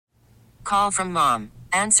Call from mom.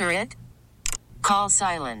 Answer it. Call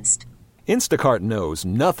silenced. Instacart knows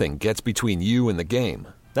nothing gets between you and the game.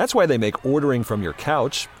 That's why they make ordering from your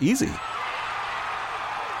couch easy.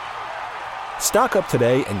 Stock up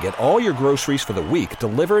today and get all your groceries for the week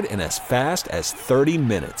delivered in as fast as 30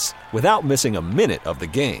 minutes without missing a minute of the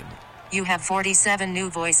game. You have 47 new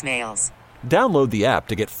voicemails. Download the app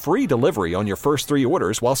to get free delivery on your first 3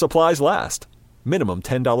 orders while supplies last. Minimum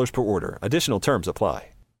 $10 per order. Additional terms apply.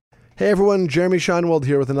 Hey everyone, Jeremy Scheinwald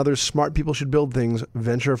here with another Smart People Should Build Things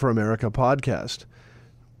Venture for America podcast.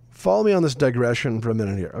 Follow me on this digression for a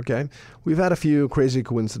minute here, okay? We've had a few crazy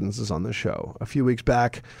coincidences on this show. A few weeks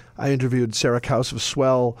back, I interviewed Sarah Kaus of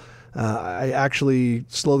Swell. I actually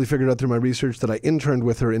slowly figured out through my research that I interned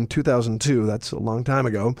with her in 2002. That's a long time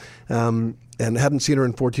ago. And hadn't seen her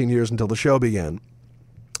in 14 years until the show began.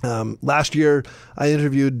 Last year, I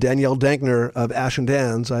interviewed Danielle Dankner of Ash and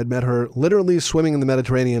Dan's. I'd met her literally swimming in the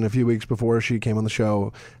Mediterranean a few weeks before she came on the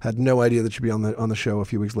show. Had no idea that she'd be on the show a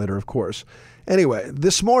few weeks later, of course. Anyway,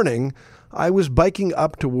 this morning, I was biking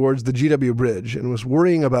up towards the GW Bridge and was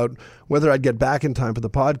worrying about whether I'd get back in time for the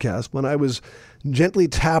podcast when I was gently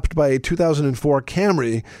tapped by a 2004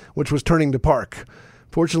 Camry, which was turning to park.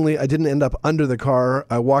 Fortunately, I didn't end up under the car.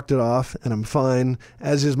 I walked it off, and I'm fine,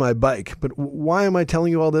 as is my bike. But why am I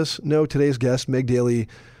telling you all this? No, today's guest, Meg Daly,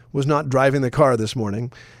 was not driving the car this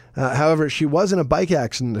morning. However, she was in a bike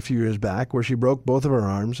accident a few years back where she broke both of her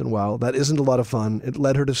arms, and while that isn't a lot of fun, it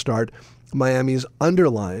led her to start Miami's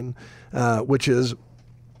Underline, which is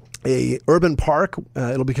a urban park.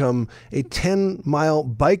 It'll become a 10-mile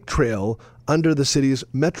bike trail under the city's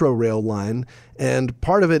metro rail line, and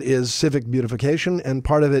part of it is civic beautification, and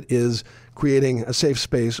part of it is creating a safe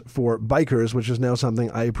space for bikers, which is now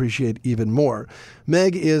something I appreciate even more.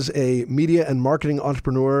 Meg is a media and marketing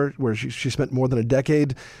entrepreneur where she spent more than a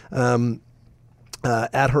decade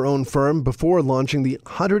at her own firm before launching the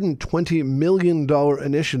 $120 million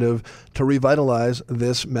initiative to revitalize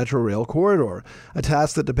this metro rail corridor, a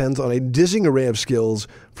task that depends on a dizzying array of skills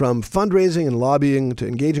from fundraising and lobbying to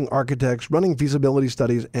engaging architects, running feasibility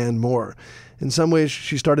studies, and more. In some ways,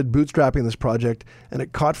 she started bootstrapping this project, and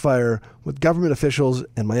it caught fire with government officials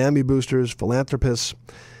and Miami boosters, philanthropists,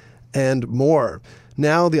 and more.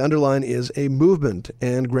 Now the Underline is a movement,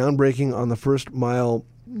 and groundbreaking on the first mile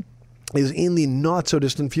is in the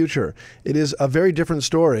not-so-distant future. It is a very different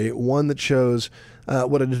story, one that shows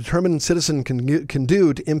what a determined citizen can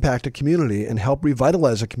do to impact a community and help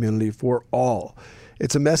revitalize a community for all.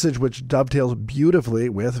 It's a message which dovetails beautifully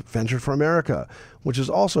with Venture for America, which is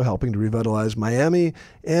also helping to revitalize Miami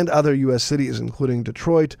and other U.S. cities, including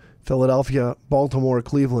Detroit, Philadelphia, Baltimore,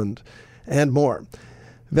 Cleveland, and more.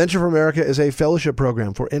 Venture for America is a fellowship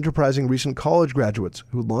program for enterprising recent college graduates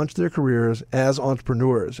who launch their careers as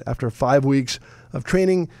entrepreneurs. After 5 weeks of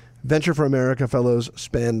training, Venture for America fellows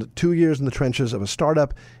spend 2 years in the trenches of a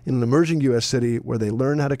startup in an emerging U.S. city where they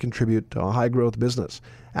learn how to contribute to a high-growth business.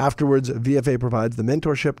 Afterwards, VFA provides the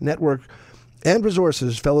mentorship, network, and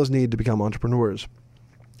resources fellows need to become entrepreneurs.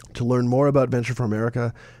 To learn more about Venture for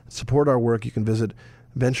America and support our work, you can visit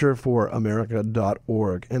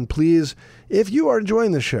ventureforamerica.org. And please, if you are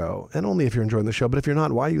enjoying the show, and only if you're enjoying the show, but if you're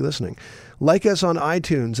not, why are you listening? Like us on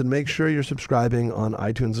iTunes and make sure you're subscribing on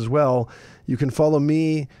iTunes as well. You can follow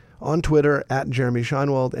me on Twitter at Jeremy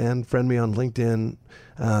Scheinwald and friend me on LinkedIn.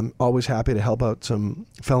 Always happy to help out some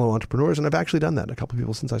fellow entrepreneurs, and I've actually done that. A couple of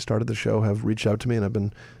people since I started the show have reached out to me, and I've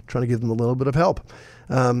been trying to give them a little bit of help.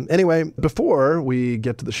 Anyway, before we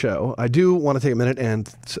get to the show, I do want to take a minute and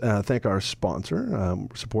thank our sponsor.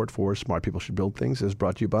 Support for Smart People Should Build Things is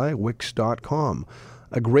brought to you by Wix.com.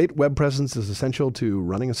 A great web presence is essential to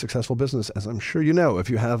running a successful business, as I'm sure you know.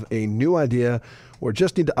 If you have a new idea or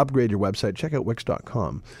just need to upgrade your website, check out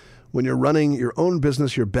Wix.com. When you're running your own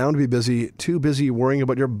business, you're bound to be busy, too busy worrying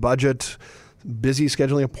about your budget, busy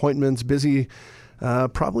scheduling appointments, busy,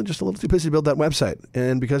 probably just a little too busy to build that website.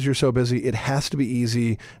 And because you're so busy, it has to be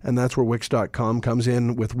easy, and that's where Wix.com comes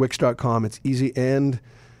in. With Wix.com, it's easy and,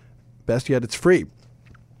 best yet, it's free.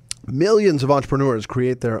 Millions of entrepreneurs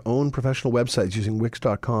create their own professional websites using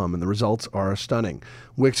Wix.com, and the results are stunning.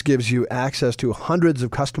 Wix gives you access to hundreds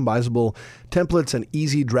of customizable templates and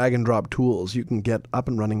easy drag-and-drop tools. You can get up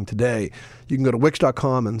and running today. You can go to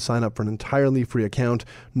Wix.com and sign up for an entirely free account.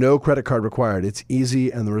 No credit card required. It's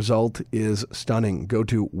easy, and the result is stunning. Go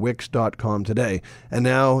to Wix.com today. And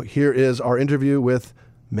now, here is our interview with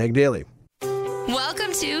Meg Daly.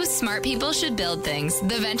 Welcome to Smart People Should Build Things,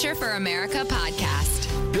 the Venture for America podcast.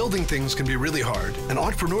 Building things can be really hard, and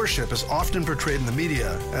entrepreneurship is often portrayed in the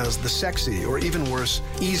media as the sexy, or even worse,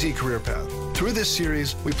 easy career path. Through this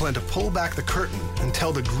series, we plan to pull back the curtain and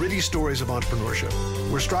tell the gritty stories of entrepreneurship.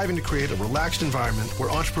 We're striving to create a relaxed environment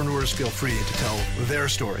where entrepreneurs feel free to tell their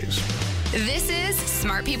stories. This is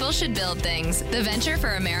Smart People Should Build Things, the Venture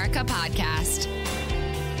for America podcast.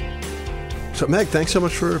 So, Meg, thanks so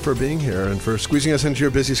much for being here and for squeezing us into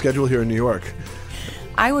your busy schedule here in New York.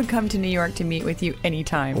 I would come to New York to meet with you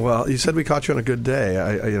anytime. Well, you said we caught you on a good day.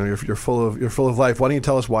 You're full of life. Why don't you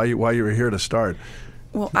tell us why you were here to start?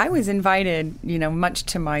 Well, I was invited, much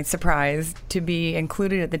to my surprise, to be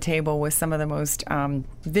included at the table with some of the most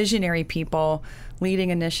visionary people leading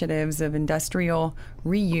initiatives of industrial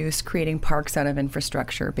reuse, creating parks out of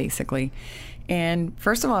infrastructure, basically. And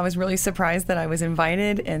first of all, I was really surprised that I was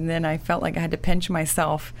invited, and then I felt like I had to pinch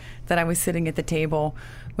myself that I was sitting at the table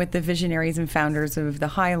with the visionaries and founders of the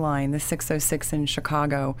High Line, the 606 in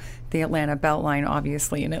Chicago, the Atlanta Beltline,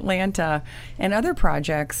 obviously, in Atlanta, and other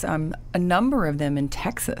projects, a number of them in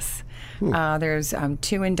Texas. There's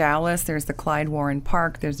 2 in Dallas. There's the Clyde Warren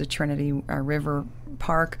Park. There's the Trinity River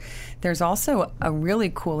Park. There's also a really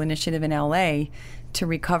cool initiative in L.A. to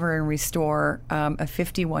recover and restore a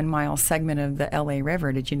 51-mile segment of the L.A.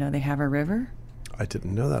 River. Did you know they have a river? I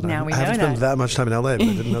didn't know that. Now we know I haven't spent that much time in LA, but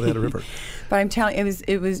I didn't know they had a river. But I'm telling you,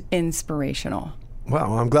 it was inspirational.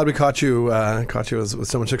 Wow, I'm glad we caught you with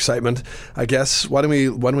so much excitement. I guess why don't we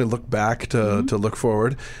look back to look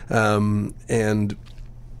forward and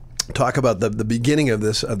talk about the beginning of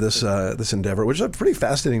this endeavor, which is a pretty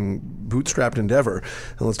fascinating bootstrapped endeavor,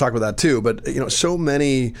 and let's talk about that too. But so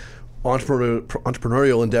many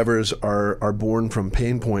entrepreneurial endeavors are born from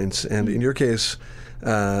pain points, and in your case.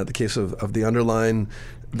 The case of the Underline,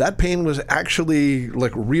 that pain was actually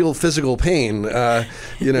like real physical pain.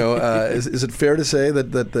 Is it fair to say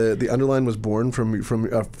that the Underline was born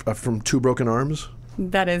from 2 broken arms?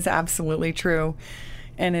 That is absolutely true.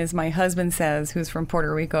 And as my husband says, who's from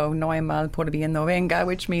Puerto Rico, no hay mal por bien no venga,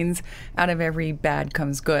 which means out of every bad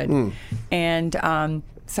comes good. And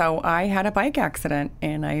so I had a bike accident,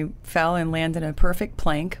 and I fell and landed in a perfect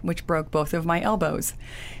plank, which broke both of my elbows.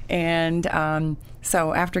 And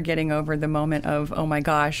so after getting over the moment of, oh my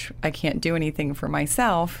gosh, I can't do anything for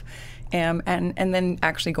myself, and then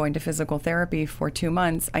actually going to physical therapy for 2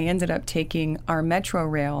 months, I ended up taking our Metro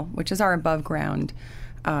Rail, which is our above ground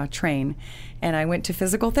train, and I went to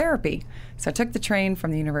physical therapy. So I took the train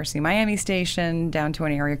from the University of Miami station down to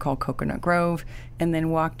an area called Coconut Grove, and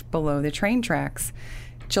then walked below the train tracks.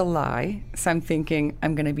 July, so I'm thinking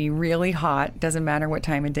I'm going to be really hot, doesn't matter what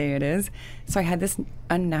time of day it is. So I had this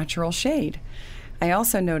unnatural shade. I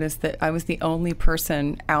also noticed that I was the only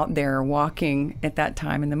person out there walking at that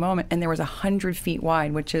time in the moment, and there was 100 feet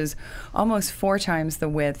wide, which is almost 4 times the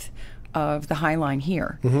width of the High Line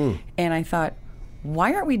here. And I thought,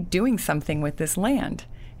 why aren't we doing something with this land?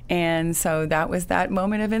 And so that was that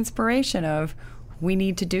moment of inspiration of, we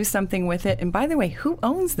need to do something with it. And by the way, who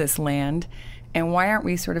owns this land? And why aren't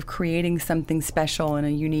we sort of creating something special and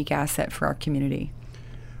a unique asset for our community?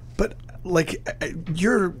 But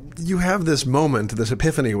you have this moment, this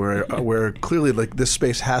epiphany where clearly this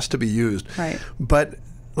space has to be used. Right. But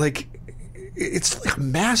it's like a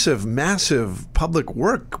massive public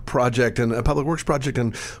work project and a public works project,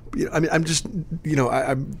 and I mean, I'm just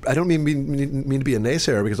I don't mean to be a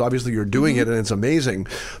naysayer, because obviously you're doing it and it's amazing,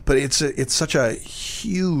 but it's such a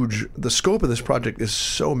huge. The scope of this project is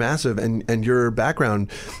so massive, and your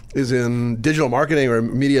background is in digital marketing or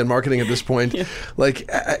media and marketing at this point. Yeah.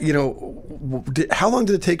 How long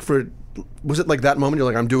did it take for? Was it like that moment you're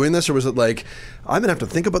like, I'm doing this, or was it like, I'm gonna have to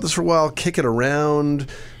think about this for a while, kick it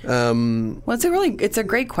around? Well, it's a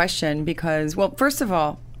great question, because, well, first of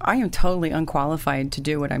all, I am totally unqualified to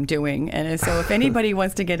do what I'm doing, and so if anybody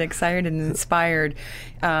wants to get excited and inspired,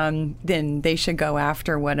 then they should go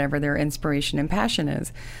after whatever their inspiration and passion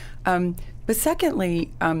is. But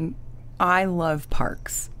secondly, I love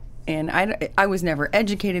parks. And I was never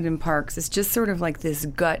educated in parks. It's just sort of like this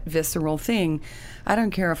gut, visceral thing. I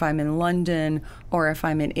don't care if I'm in London or if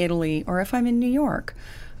I'm in Italy or if I'm in New York.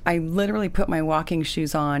 I literally put my walking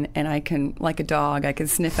shoes on, and I can, like a dog, I can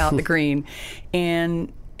sniff out the green.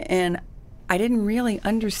 And I didn't really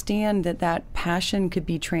understand that passion could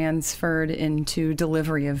be transferred into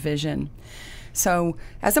delivery of vision. So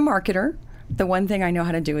as a marketer, the one thing I know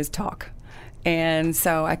how to do is talk. And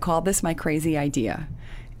so I called this my crazy idea.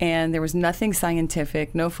 And there was nothing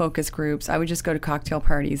scientific, no focus groups. I would just go to cocktail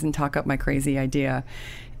parties and talk up my crazy idea.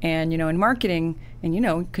 And, in marketing, and,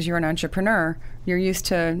 because you're an entrepreneur, you're used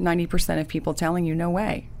to 90% of people telling you, no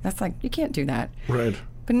way. That's like, you can't do that. Right.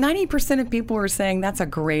 But 90% of people were saying that's a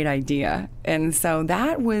great idea. And so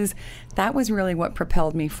that was really what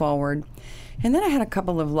propelled me forward. And then I had a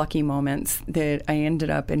couple of lucky moments that I ended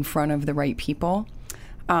up in front of the right people.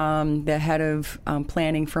 The head of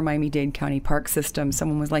planning for Miami-Dade County Park System,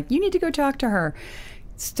 someone was like, you need to go talk to her.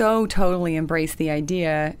 So totally embraced the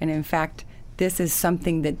idea. And in fact, this is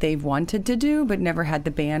something that they've wanted to do, but never had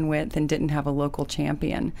the bandwidth and didn't have a local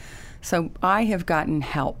champion. So I have gotten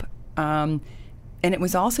help. And it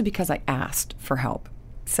was also because I asked for help.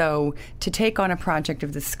 So to take on a project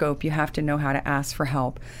of this scope, you have to know how to ask for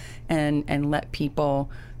help and let people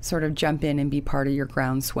sort of jump in and be part of your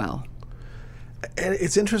groundswell. And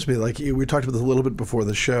it's interesting, like we talked about this a little bit before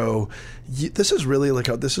the show. This is really a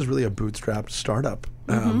bootstrapped startup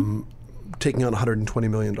taking on a $120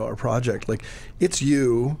 million project. Like, it's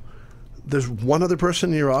you. There's one other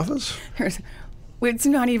person in your office? It's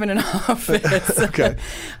not even an office. Okay.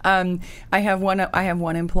 I have one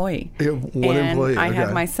employee. You have one employee. I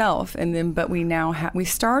have myself, but we now we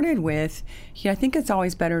started with. I think it's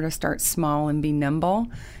always better to start small and be nimble,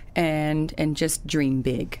 and just dream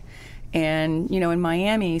big. And in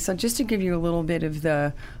Miami, so just to give you a little bit of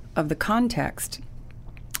the context,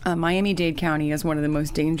 Miami-Dade County is one of the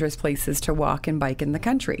most dangerous places to walk and bike in the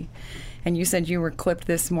country. And you said you were clipped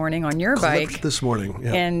this morning on your bike. Clipped this morning,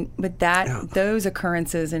 yeah. Those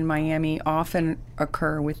occurrences in Miami often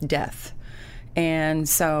occur with death. And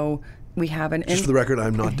so we have an... Just for the record,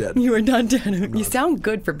 I'm not dead. You are not dead. You sound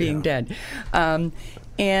good for being dead. And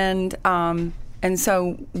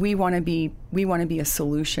so we want to be a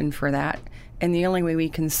solution for that. And the only way we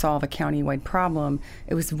can solve a countywide problem,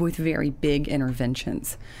 it was with very big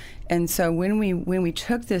interventions. And so when we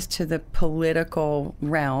took this to the political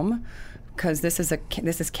realm, because this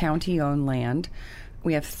is county-owned land,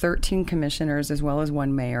 we have 13 commissioners as well as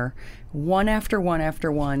one mayor. One after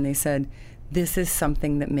one, they said, this is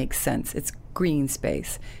something that makes sense. It's green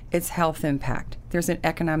space. It's health impact. There's an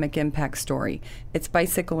economic impact story. It's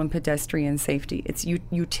bicycle and pedestrian safety. It's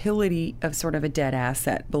utility of sort of a dead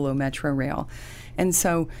asset below Metro Rail. And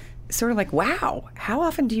so sort of like, wow, how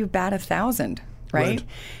often do you bat 1,000, right?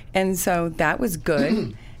 And so that was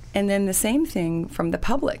good. And then the same thing from the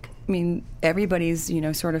public. I mean, everybody's,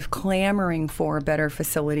 sort of clamoring for better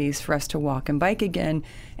facilities for us to walk and bike again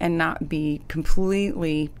and not be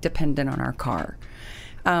completely dependent on our car.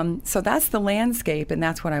 So that's the landscape, and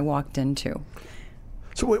that's what I walked into.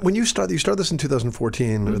 So when you started this in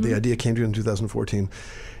 2014, or the idea came to you in 2014,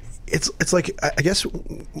 it's like, I guess,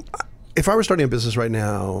 if I were starting a business right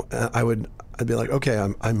now, I'd be like, okay,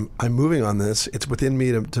 I'm moving on this. It's within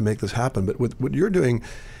me to make this happen. But what you're doing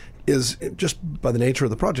is, just by the nature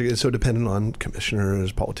of the project, is so dependent on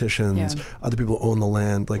commissioners, politicians, other people who own the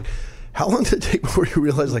land. Like, how long did it take before you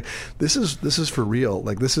realized, like, this is for real?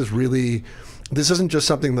 Like, this isn't just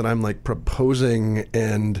something that I'm like proposing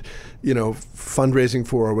and, fundraising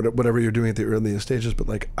for, or whatever you're doing at the earliest stages. But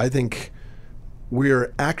like, I think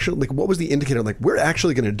we're actually, like, what was the indicator? Like, we're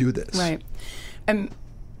actually going to do this. Right.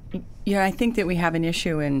 I think that we have an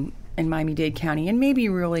issue in Miami-Dade County, and maybe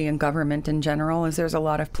really in government in general, is there's a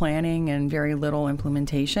lot of planning and very little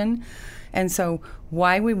implementation. And so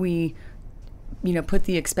why would we put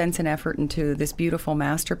the expense and effort into this beautiful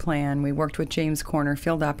master plan? We worked with James Corner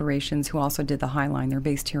Field Operations, who also did the High Line. They're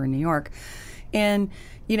based here in New York. And,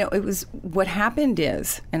 it was, what happened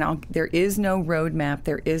is, there is no roadmap,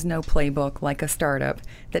 there is no playbook like a startup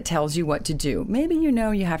that tells you what to do. Maybe you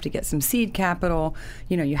have to get some seed capital,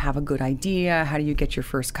 you have a good idea, how do you get your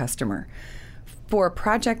first customer? For a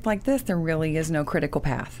project like this, there really is no critical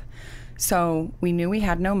path. So we knew we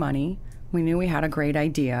had no money, we knew we had a great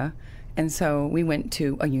idea, and so we went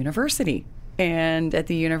to a university. And at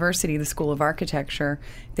the university, the School of Architecture,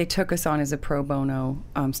 they took us on as a pro bono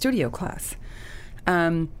studio class.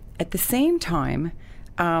 At the same time,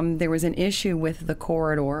 there was an issue with the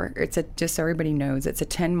corridor. Just so everybody knows, it's a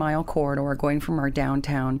 10-mile corridor going from our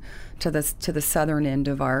downtown to the southern end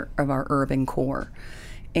of our urban core.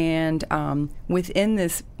 And within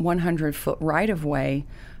this 100-foot right-of-way,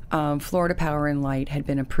 Florida Power and Light had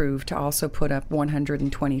been approved to also put up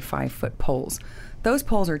 125-foot poles. Those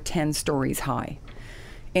poles are 10 stories high.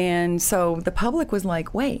 And so the public was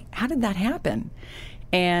like, wait, how did that happen?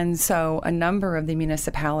 And so a number of the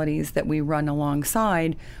municipalities that we run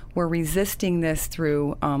alongside were resisting this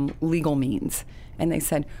through legal means. And they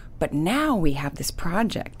said, But now we have this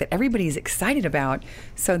project that everybody's excited about.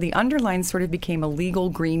 So the underline sort of became a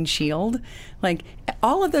legal green shield. Like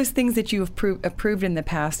all of those things that you have approved in the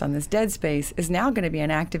past on this dead space is now going to be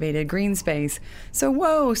an activated green space. So,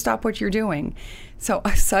 whoa, stop what you're doing. So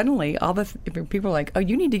suddenly all the people are like, oh,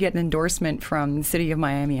 you need to get an endorsement from the city of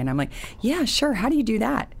Miami. And I'm like, yeah, sure. How do you do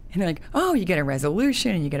that? And they're like, oh, you get a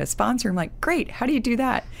resolution and you get a sponsor. I'm like, great. How do you do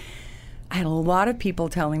that? I had a lot of people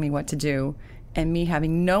telling me what to do and me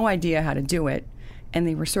having no idea how to do it. And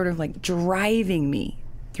they were sort of like driving me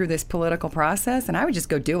through this political process, and I would just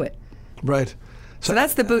go do it. Right. So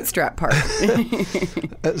that's the bootstrap part.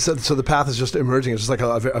 So the path is just emerging. It's just like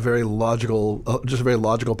a very logical,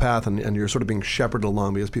 path, and you're sort of being shepherded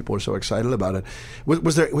along because people are so excited about it.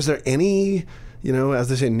 Was there any, as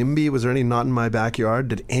they say, NIMBY? Was there any not in my backyard?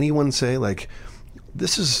 Did anyone say like,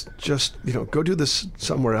 this is just, go do this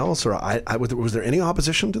somewhere else? Or was there any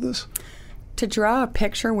opposition to this? To draw a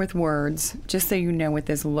picture with words, just so you know what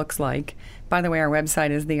this looks like. By the way, our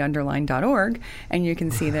website is theunderline.org, and you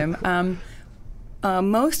can see them.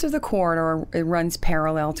 Most of the corridor, it runs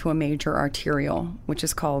parallel to a major arterial, which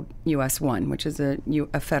is called US 1, which is a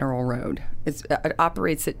federal road. It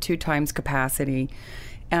operates at 2 times capacity.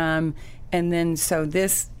 And then so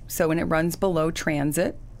when it runs below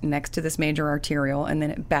transit, next to this major arterial, and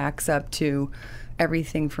then it backs up to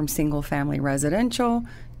everything from single-family residential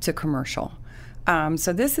to commercial.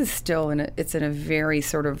 So this is still in a very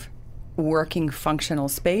sort of working, functional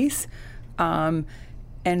space. And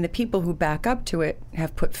the people who back up to it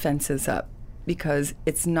have put fences up because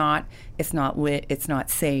it's not lit, it's not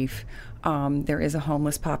safe. There is a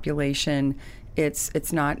homeless population.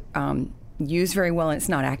 It's not used very well, and it's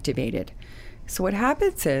not activated. So what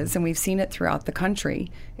happens is, and we've seen it throughout the country,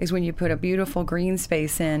 is when you put a beautiful green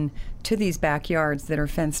space in to these backyards that are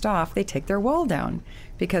fenced off, they take their wall down.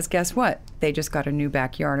 Because guess what? They just got a new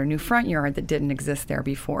backyard or new front yard that didn't exist there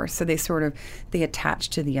before. So they attach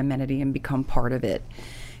to the amenity and become part of it.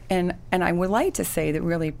 And I would like to say that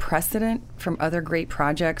really precedent from other great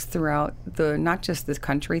projects throughout not just this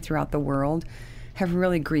country, throughout the world, have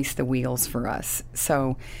really greased the wheels for us.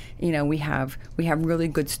 So, we have really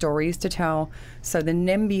good stories to tell. So the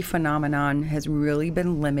NIMBY phenomenon has really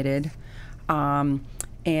been limited, and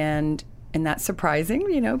that's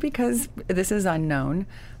surprising, because this is unknown.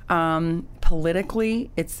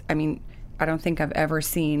 Politically, I don't think I've ever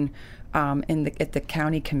seen at the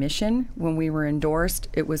county commission when we were endorsed,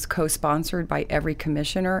 it was co-sponsored by every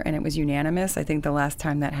commissioner and it was unanimous. I think the last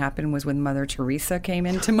time that happened was when Mother Teresa came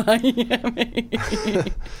into Miami.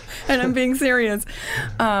 And I'm being serious.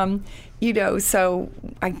 So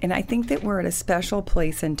I think that we're at a special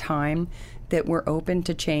place in time that we're open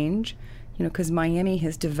to change, because Miami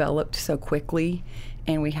has developed so quickly.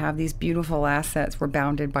 And we have these beautiful assets. We're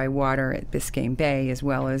bounded by water at Biscayne Bay as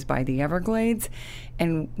well as by the Everglades.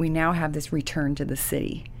 And we now have this return to the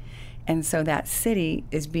city. And so that city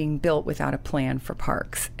is being built without a plan for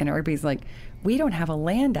parks. And everybody's like, we don't have a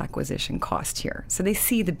land acquisition cost here. So they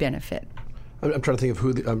see the benefit. I'm trying to think of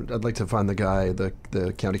who. I'd like to find the guy,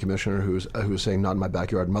 the county commissioner who's saying "not in my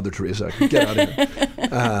backyard." Mother Teresa, get out of here.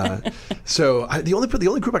 The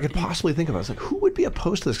only group I could possibly think of, I was like, who would be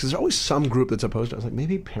opposed to this? Because there's always some group that's opposed to it. I was like,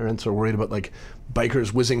 maybe parents are worried about like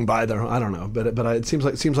bikers whizzing by there. I don't know, but it seems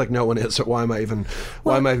like no one is. So why am I even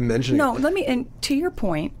mentioning it? No, and to your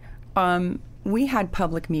point, we had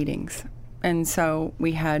public meetings, and so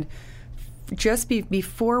we had just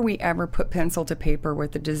before we ever put pencil to paper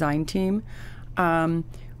with the design team.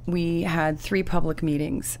 We had 3 public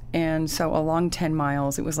meetings. And so along 10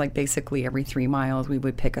 miles, it was like basically every 3 miles, we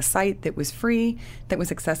would pick a site that was free, that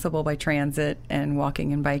was accessible by transit and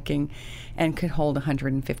walking and biking, and could hold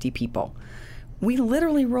 150 people. We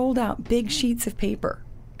literally rolled out big sheets of paper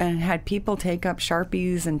and had people take up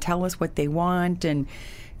Sharpies and tell us what they want. And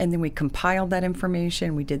then we compiled that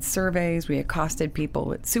information. We did surveys. We accosted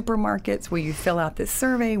people at supermarkets where you fill out this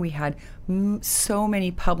survey. We had so many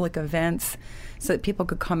public events so that people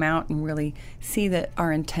could come out and really see that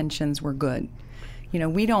our intentions were good.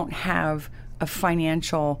 We don't have a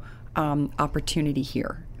financial opportunity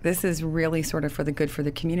here. This is really sort of for the good for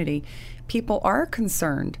the community. People are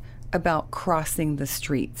concerned about crossing the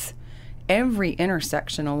streets. Every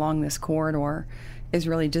intersection along this corridor is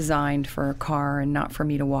really designed for a car and not for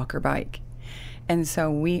me to walk or bike. And so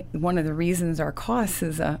one of the reasons our cost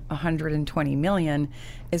is $120 million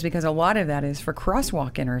is because a lot of that is for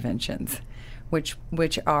crosswalk interventions, which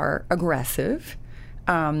are aggressive,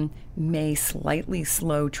 may slightly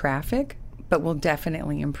slow traffic, but will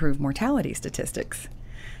definitely improve mortality statistics.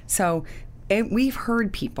 So we've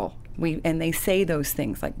heard people. And they say those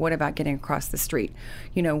things like, what about getting across the street?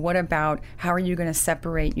 What about how are you going to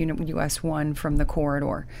separate US 1 from the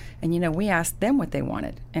corridor? And we asked them what they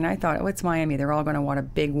wanted. And I thought, it's Miami. They're all going to want a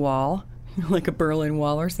big wall, like a Berlin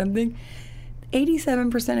Wall or something.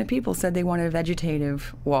 87% of people said they wanted a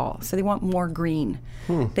vegetative wall. So they want more green.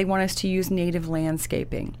 They want us to use native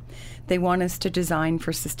landscaping. They want us to design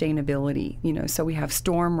for sustainability, so we have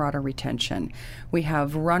storm water retention. We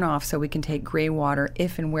have runoff so we can take gray water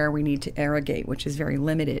if and where we need to irrigate, which is very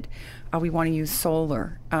limited. We want to use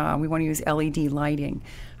solar. We want to use LED lighting.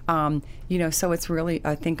 So it's really,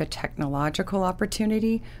 I think, a technological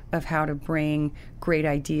opportunity of how to bring great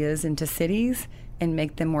ideas into cities and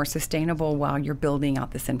make them more sustainable while you're building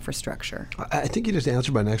out this infrastructure. I think you just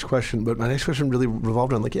answered my next question, but my next question really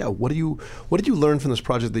revolved around what did you learn from this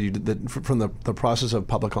project that you did from the process of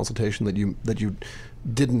public consultation that you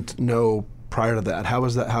didn't know prior to that? How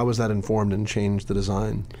was that informed and changed the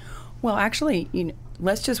design? Well, actually,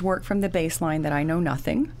 let's just work from the baseline that I know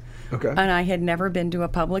nothing. Okay. And I had never been to a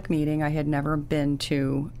public meeting. I had never been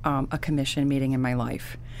to a commission meeting in my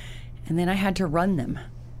life. And then I had to run them.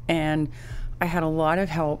 And I had a lot of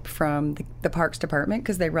help from the Parks Department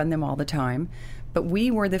because they run them all the time. But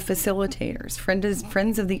we were the facilitators.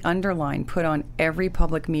 Friends of the Underline put on every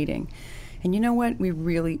public meeting. And you know what?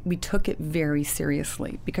 We took it very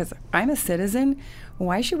seriously because I'm a citizen.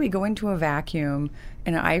 Why should we go into a vacuum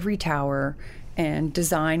in an ivory tower and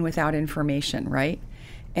design without information, right?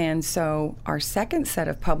 And so our second set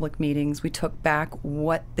of public meetings, we took back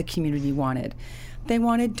what the community wanted. They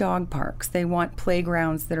wanted dog parks. They want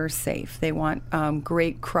playgrounds that are safe. They want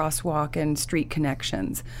great crosswalk and street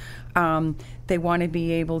connections. They want to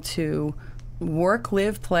be able to work,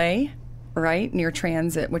 live, play, right, near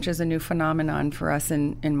transit, which is a new phenomenon for us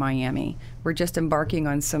in Miami. We're just embarking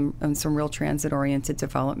on some real transit-oriented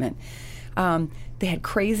development. They had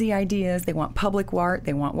crazy ideas. They want public art.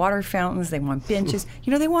 They want water fountains. They want benches.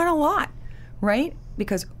 They want a lot, right?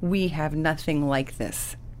 Because we have nothing like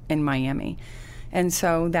this in Miami. And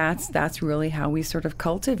so that's really how we sort of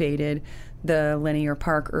cultivated the Linear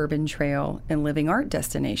Park Urban Trail and Living Art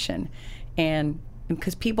destination. And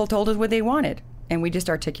because people told us what they wanted, and we just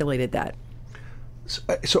articulated that.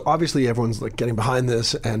 So obviously everyone's getting behind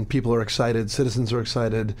this, and people are excited, citizens are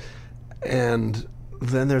excited, and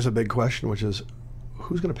then there's a big question, which is,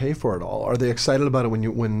 who's going to pay for it all? Are they excited about it when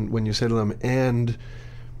you say to them, and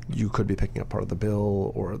you could be picking up part of the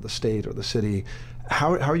bill, or the state, or the city?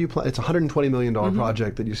 How are you? It's a $120 million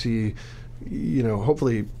project that you see,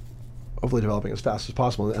 hopefully developing as fast as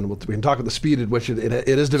possible, and we can talk about the speed at which it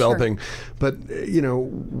is developing. Sure. But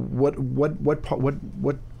what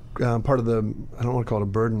part of the, I don't want to call it a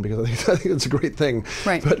burden because I think it's a great thing.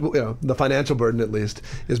 Right. But the financial burden, at least,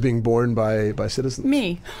 is being borne by citizens.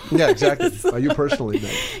 Me. Yeah, exactly. By you personally.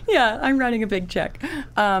 Then. Yeah, I'm writing a big check.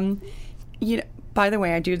 By the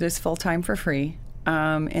way, I do this full time for free.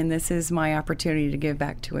 And this is my opportunity to give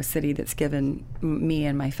back to a city that's given me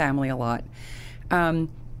and my family a lot.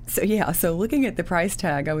 So looking at the price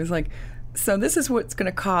tag, I was like, so this is what it's going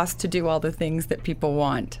to cost to do all the things that people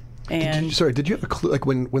want. And did you have a clue,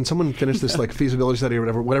 when someone finished this feasibility study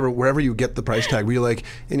or whatever, wherever you get the price tag, were you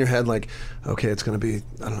in your head okay, it's going to be,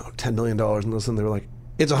 I don't know, $10 million, and then they were like,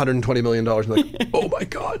 it's $120 million. And oh my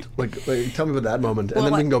God! Tell me about that moment, and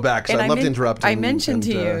then we can go back. So I'd love to interrupt. I mentioned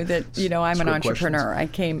to you that I'm an entrepreneur.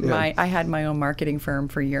 I had my own marketing firm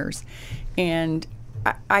for years, and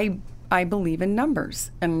I believe in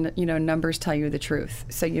numbers, and numbers tell you the truth.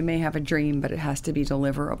 So you may have a dream, but it has to be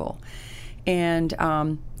deliverable. And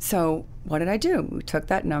so what did I do? We took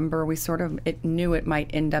that number. We knew it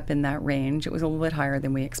might end up in that range. It was a little bit higher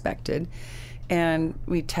than we expected. And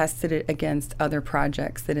we tested it against other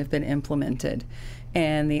projects that have been implemented.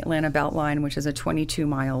 And the Atlanta Beltline, which is a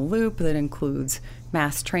 22-mile loop that includes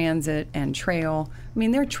mass transit and trail. I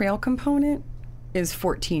mean, their trail component is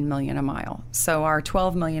 $14 million a mile. So our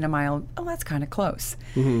 $12 million a mile, that's kind of close.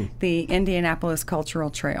 Mm-hmm. The Indianapolis Cultural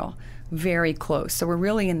Trail, very close. So we're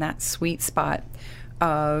really in that sweet spot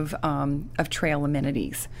of trail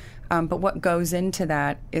amenities. But what goes into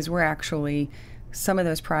that is some of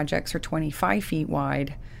those projects are 25 feet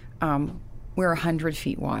wide. We're 100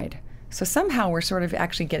 feet wide. So somehow we're sort of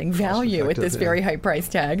actually getting value at this very high price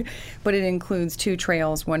tag. But it includes 2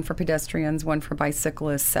 trails, one for pedestrians, one for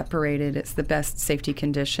bicyclists, separated. It's the best safety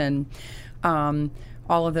condition. All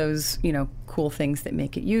of those, cool things that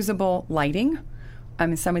make it usable. Lighting.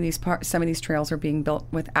 Some of these trails are being built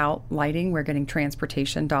without lighting. We're getting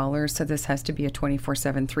transportation dollars, so this has to be a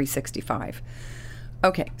 24/7, 365.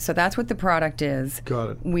 Okay, so that's what the product is. Got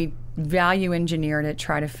it. We value engineered it,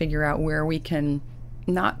 try to figure out where we can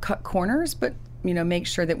not cut corners, but make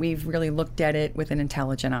sure that we've really looked at it with an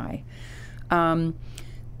intelligent eye.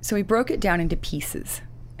 So we broke it down into pieces.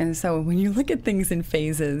 And so when you look at things in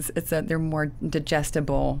phases, it's that they're more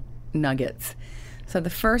digestible nuggets. So the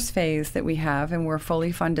first phase that we have, and we're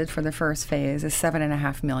fully funded for the first phase, is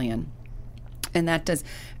 $7.5 million. And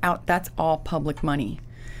that's all public money.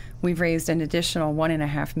 We've raised an additional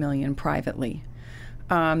 $1.5 million privately.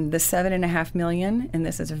 The $7.5 million, and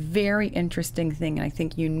this is a very interesting thing, and I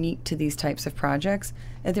think unique to these types of projects,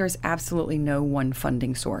 that there is absolutely no one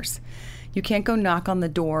funding source. You can't go knock on the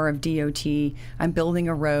door of DOT, I'm building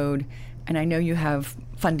a road, and I know you have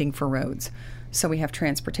funding for roads. So we have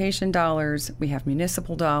transportation dollars, we have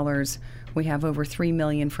municipal dollars, we have over $3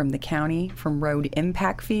 million from the county from road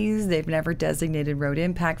impact fees. They've never designated road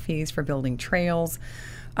impact fees for building trails.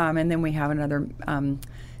 And then we have another,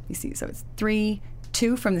 so it's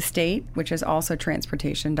two from the state, which is also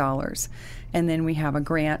transportation dollars. And then we have a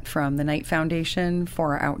grant from the Knight Foundation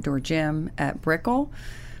for our outdoor gym at Brickell.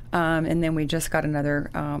 And then we just got another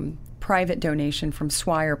private donation from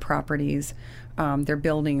Swire Properties. They're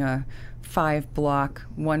building a 5-block,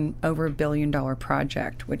 over $1 billion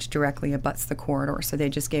project, which directly abuts the corridor. So they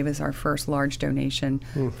just gave us our first large donation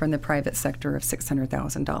from the private sector of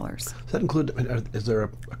 $600,000. Does that include, is there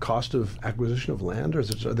a cost of acquisition of land, or is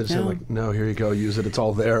it, are they saying like, no, here you go, use it, it's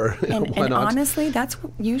all there? And Why not? Honestly, that's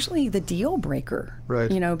usually the deal breaker, right?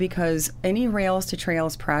 Because any Rails to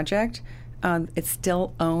Trails project, it's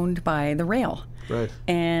still owned by the rail. Right.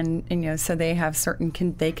 And so they have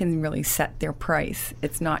they can really set their price.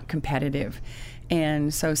 It's not competitive.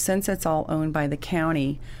 And so since it's all owned by the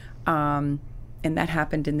county, and that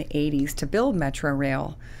happened in the 80s to build Metro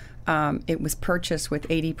Rail, it was purchased with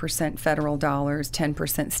 80% federal dollars,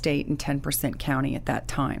 10% state, and 10% county at that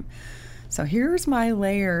time. So here's my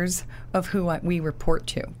layers of who we report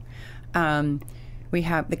to. We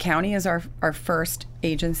have the county as our first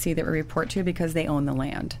agency that we report to because they own the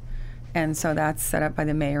land. And so that's set up by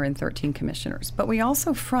the mayor and 13 commissioners. But we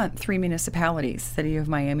also front 3 municipalities, City of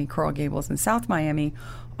Miami, Coral Gables, and South Miami,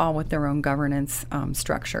 all with their own governance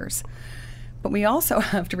structures. But we also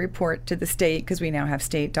have to report to the state because we now have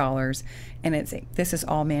state dollars, and this is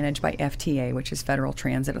all managed by FTA, which is Federal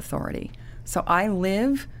Transit Authority. So I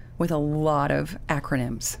live with a lot of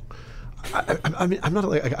acronyms. I mean, I'm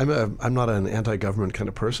not an anti-government kind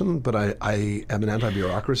of person, but I am an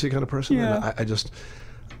anti-bureaucracy kind of person. Yeah. And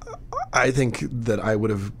I think that I would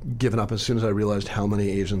have given up as soon as I realized how many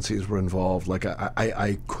agencies were involved. Like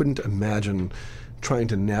I couldn't imagine trying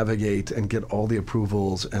to navigate and get all the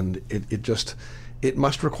approvals, and it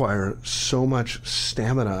must require so much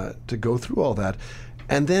stamina to go through all that.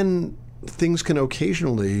 And then things can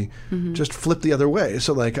occasionally just flip the other way.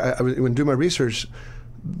 So like when doing my research,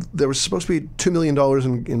 there was supposed to be $2 million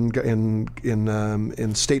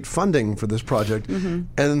in state funding for this project, and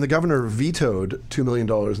then the governor vetoed $2 million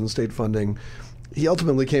in state funding. He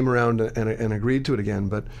ultimately came around and agreed to it again,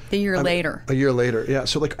 but a year later, yeah.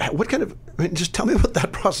 So like, what kind of? I mean, just tell me about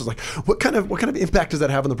that process. Like, what kind of impact does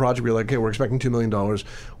that have on the project? Where you're like, okay, we're expecting $2 million,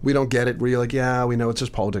 we don't get it. Where you're like, yeah, we know it's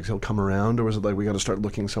just politics; it'll come around, or was it like we got to start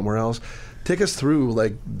looking somewhere else? Take us through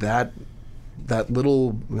like that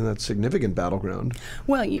significant battleground.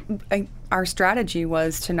 Well, our strategy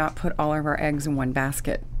was to not put all of our eggs in one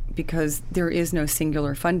basket because there is no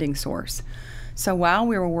singular funding source. So while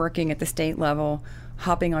we were working at the state level,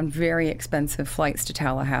 hopping on very expensive flights to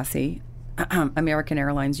Tallahassee, American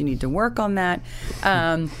Airlines, you need to work on that.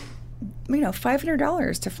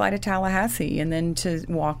 $500 to fly to Tallahassee and then to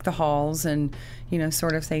walk the halls and,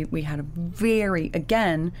 sort of say we had a very,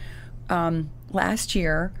 again, last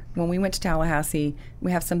year, when we went to Tallahassee,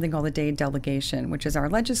 we have something called the Day Delegation, which is our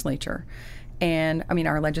legislature. And,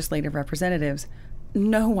 our legislative representatives,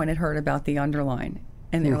 no one had heard about the underline.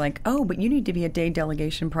 And they're like, oh, but you need to be a day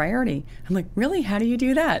delegation priority. I'm like, really? How do you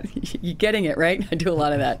do that? You're getting it, right? I do a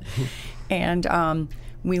lot of that. And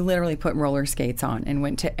we literally put roller skates on and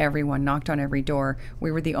went to everyone, knocked on every door.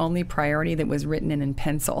 We were the only priority that was written in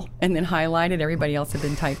pencil and then highlighted. Everybody else had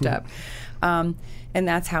been typed up. And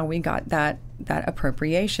that's how we got that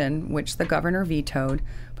appropriation, which the governor vetoed.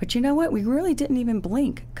 But you know what? We really didn't even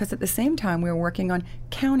blink because at the same time we were working on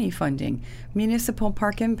county funding, municipal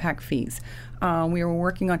park impact fees. We were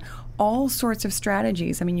working on all sorts of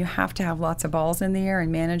strategies. You have to have lots of balls in the air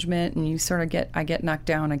and management, and you sort of I get knocked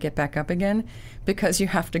down, I get back up again because you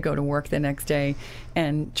have to go to work the next day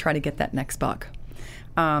and try to get that next buck.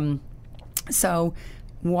 So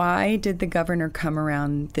why did the governor come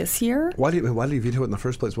around this year? Why did he veto it in the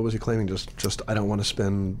first place? What was he claiming? Just I don't want to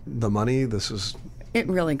spend the money. It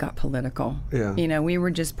really got political. Yeah. We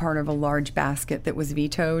were just part of a large basket that was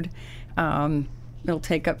vetoed. it'll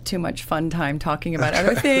take up too much fun time talking about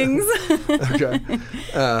other things. Okay.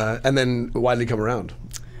 And then why did he come around?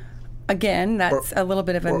 Again, that's a little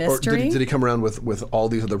bit of a mystery. Did he come around with all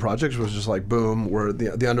these other projects? Or was it just like, boom,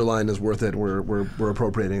 the underline is worth it, we're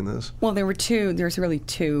appropriating this? Well, there's really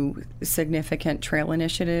two significant trail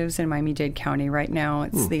initiatives in Miami-Dade County right now.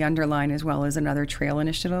 It's the underline as well as another trail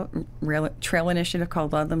initiative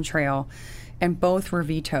called Ludlam Trail. And both were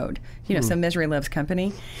vetoed. So Misery Loves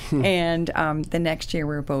Company. And the next year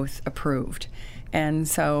we were both approved. And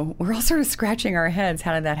so we're all sort of scratching our heads,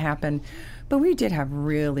 how did that happen? But we did have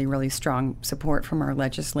really, really strong support from our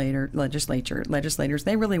legislators.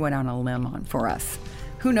 They really went on a limb for us.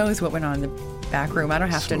 Who knows what went on in the back room? I don't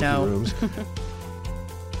have to know. Rooms.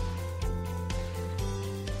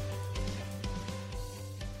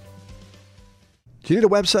 Do you need a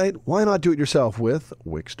website? Why not do it yourself with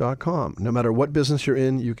Wix.com? No matter what business you're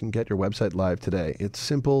in, you can get your website live today. It's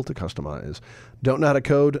simple to customize. Don't know how to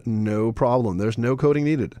code? No problem. There's no coding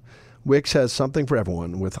needed. Wix has something for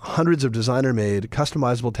everyone with hundreds of designer-made,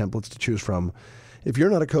 customizable templates to choose from. If you're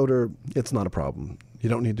not a coder, it's not a problem. You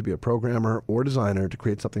don't need to be a programmer or designer to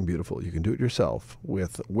create something beautiful. You can do it yourself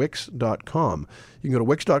with Wix.com. You can go to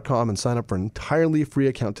Wix.com and sign up for an entirely free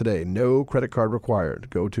account today. No credit card required.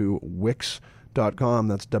 Go to Wix.com.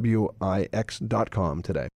 That's Wix.com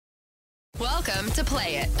today. Welcome to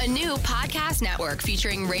Play It, a new podcast network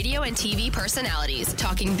featuring radio and TV personalities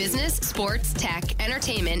talking business, sports, tech,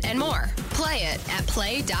 entertainment, and more. Play it at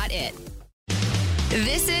play.it.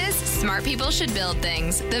 This is Smart People Should Build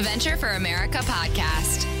Things, the Venture for America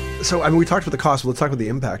podcast. So, we talked about the cost, but let's talk about the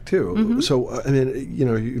impact, too. Mm-hmm. So,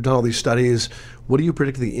 you've done all these studies. What do you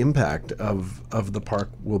predict the impact of the park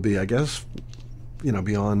will be, I guess,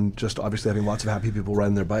 beyond just obviously having lots of happy people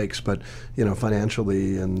riding their bikes, but,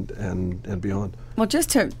 financially and beyond? Well,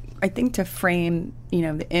 I think to frame,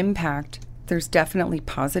 the impact, there's definitely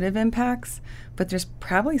positive impacts, but there's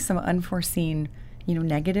probably some unforeseen,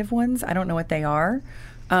 negative ones. I don't know what they are.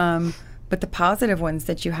 But the positive ones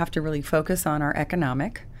that you have to really focus on are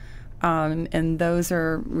economic. And those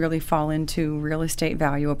really fall into real estate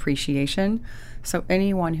value appreciation. So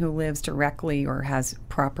anyone who lives directly or has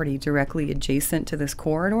property directly adjacent to this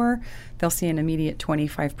corridor, they'll see an immediate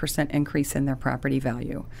 25% increase in their property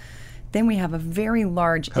value. Then we have a very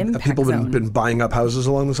large impact have people zone. been buying up houses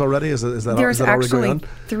along this already? Is that There's already going on?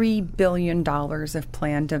 $3 billion of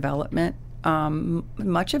planned development.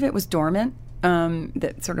 Much of it was dormant,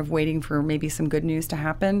 that sort of waiting for maybe some good news to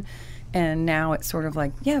happen. And now it's sort of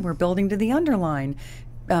like, we're building to the underline.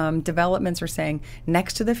 Developments are saying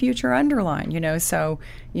next to the future underline, so,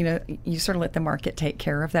 you sort of let the market take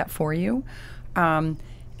care of that for you. And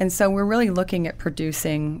so we're really looking at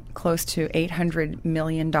producing close to $800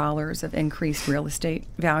 million of increased real estate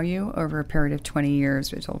value over a period of 20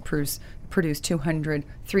 years, which will produce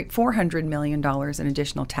 $400 million in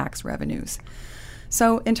additional tax revenues.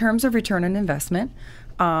 So in terms of return on investment,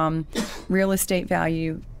 real estate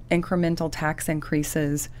value, incremental tax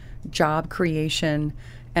increases, job creation,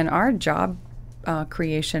 and our job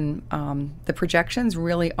creation, the projections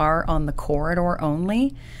really are on the corridor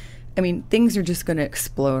only. Things are just going to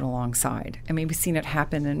explode alongside. We've seen it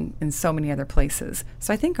happen in so many other places.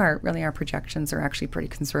 So I think our projections are actually pretty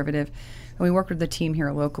conservative. And we work with a team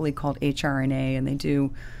here locally called HRNA, and they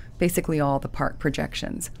do basically all the park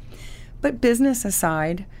projections. But business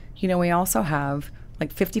aside, we also have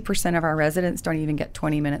like 50% of our residents don't even get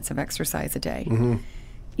 20 minutes of exercise a day. Mm-hmm.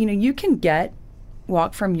 You can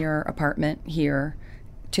walk from your apartment here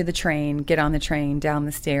to the train, get on the train, down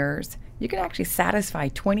the stairs. You can actually satisfy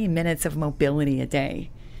 20 minutes of mobility a day,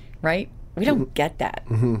 right? We don't get that.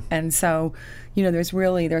 Mm-hmm. And so, there's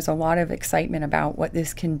a lot of excitement about what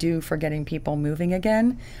this can do for getting people moving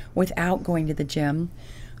again without going to the gym.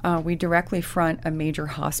 We directly front a major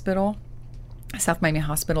hospital. South Miami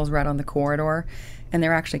Hospital is right on the corridor, and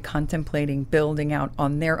they're actually contemplating building out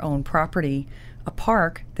on their own property a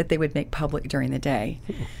park that they would make public during the day.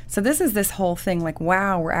 So this whole thing like,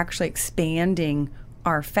 wow, we're actually expanding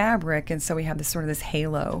our fabric, and so we have this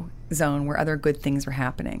halo zone where other good things are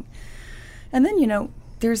happening. And then,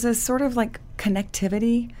 there's this sort of like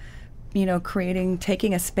connectivity,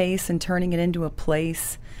 taking a space and turning it into a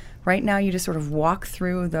place. Right now, you just sort of walk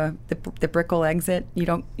through the Brickell exit. You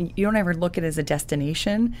don't ever look at it as a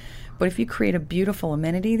destination, but if you create a beautiful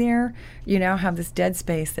amenity there, you now have this dead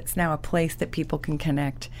space that's now a place that people can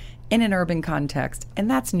connect in an urban context, and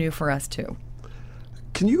that's new for us too.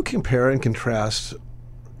 Can you compare and contrast,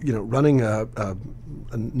 running a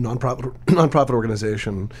nonprofit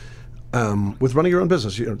organization with running your own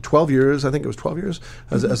business? 12 years, I think it was 12 years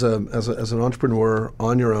as an entrepreneur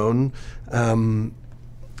on your own.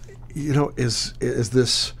 is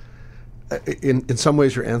this, in some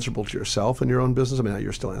ways you're answerable to yourself in your own business. I mean,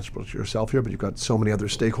 you're still answerable to yourself here, but you've got so many other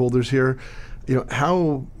stakeholders here.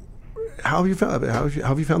 How have you found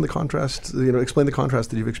the contrast? Explain the contrast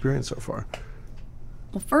that you've experienced so far.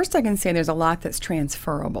 Well, first I can say there's a lot that's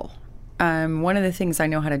transferable. One of the things I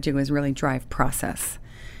know how to do is really drive process.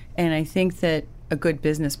 And I think that a good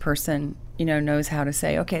business person, knows how to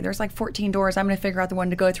say, okay, there's like 14 doors. I'm going to figure out the one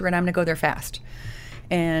to go through, and I'm going to go there fast.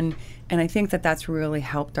 And I think that that's really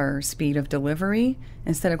helped our speed of delivery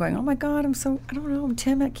instead of going, oh my God, I'm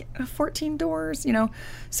timid, 14 doors,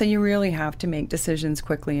 So you really have to make decisions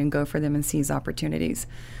quickly and go for them and seize opportunities.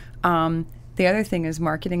 The other thing is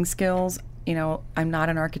marketing skills. I'm not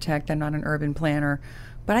an architect, I'm not an urban planner,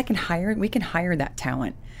 but we can hire that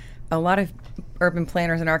talent. A lot of urban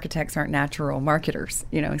planners and architects aren't natural marketers,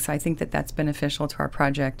 so I think that that's beneficial to our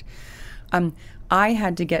project. I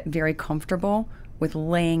had to get very comfortable with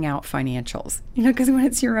laying out financials, because when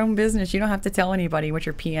it's your own business, you don't have to tell anybody what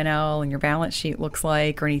your P&L and your balance sheet looks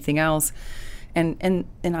like or anything else. And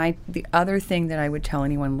the other thing that I would tell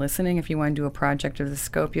anyone listening, if you want to do a project of this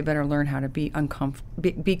scope, you better learn how to be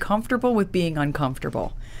comfortable with being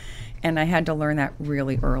uncomfortable. And I had to learn that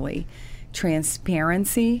really early.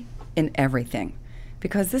 Transparency in everything,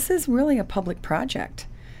 because this is really a public project.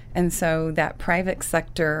 And so that private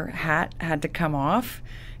sector hat had to come off,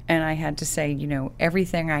 and I had to say,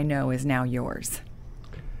 everything I know is now yours.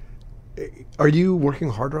 Are you working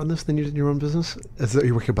harder on this than you did in your own business? Are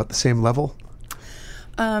you working about the same level?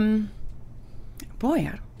 I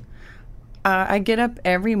get up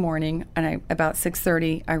every morning, and about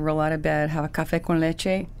 6:30, I roll out of bed, have a café con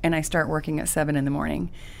leche, and I start working at 7 in the morning.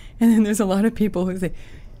 And then there's a lot of people who say,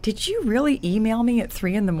 did you really email me at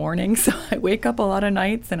 3 in the morning? So I wake up a lot of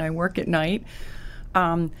nights and I work at night.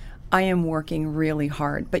 I am working really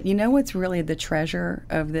hard. But what's really the treasure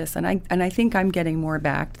of this? And I think I'm getting more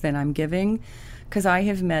back than I'm giving, because I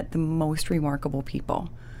have met the most remarkable people.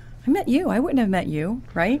 I met you. I wouldn't have met you,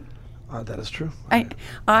 right? That is true. I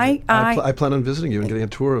plan on visiting you and getting a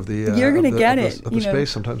tour of the. You're going to get it. Of the space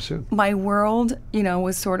sometime soon. My world,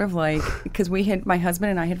 was sort of like, because my husband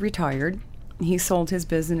and I had retired. He sold his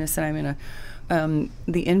business, and I'm in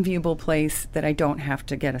the enviable place that I don't have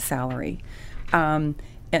to get a salary.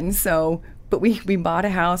 And so, but we bought a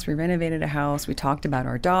house, we renovated a house, we talked about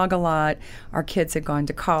our dog a lot. Our kids had gone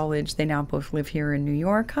to college. They now both live here in New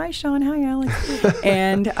York. Hi, Sean. Hi, Alex.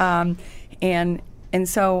 And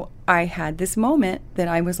so I had this moment that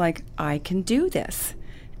I was like, I can do this.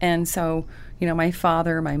 And so, my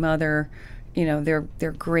father, my mother,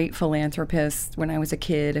 they're great philanthropists. When I was a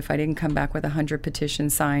kid, if I didn't come back with 100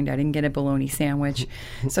 petitions signed, I didn't get a bologna sandwich.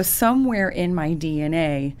 So somewhere in my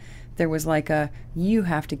DNA, there was like you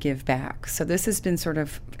have to give back. So this has been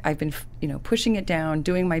I've been, pushing it down,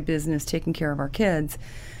 doing my business, taking care of our kids.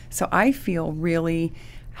 So I feel really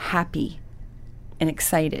happy and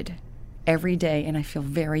excited every day, and I feel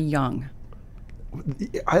very young.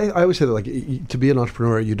 I always say that, to be an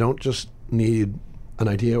entrepreneur, you don't just need an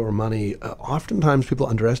idea or money. Oftentimes people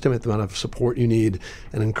underestimate the amount of support you need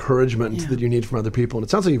and encouragement that you need from other people. And it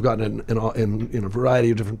sounds like you've gotten in a variety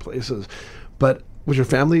of different places. But was your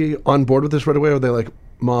family on board with this right away? Or are they like,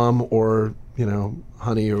 Mom, or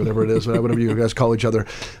honey, or whatever it is, whatever you guys call each other,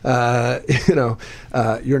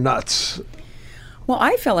 you're nuts? Well,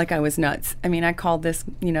 I felt like I was nuts. I mean, I called this,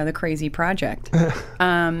 the crazy project. But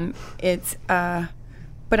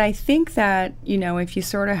I think that, if you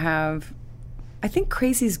sort of have, I think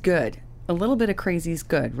crazy's good. A little bit of crazy is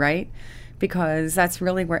good, right? Because that's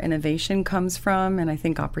really where innovation comes from, and I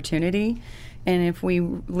think opportunity. And if we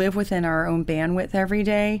live within our own bandwidth every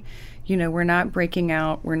day, we're not breaking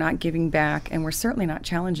out, we're not giving back, and we're certainly not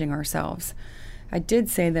challenging ourselves. I did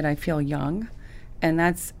say that I feel young, and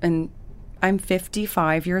I'm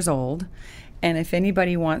 55 years old. And if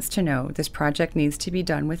anybody wants to know, this project needs to be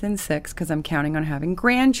done within 6, because I'm counting on having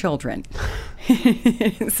grandchildren.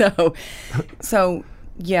 So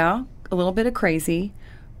yeah, a little bit of crazy,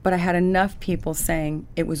 but I had enough people saying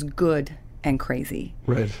it was good and crazy.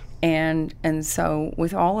 Right. And so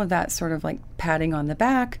with all of that sort of like patting on the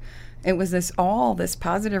back, it was this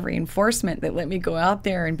positive reinforcement that let me go out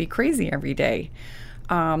there and be crazy every day.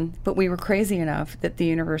 But we were crazy enough that the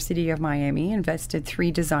University of Miami invested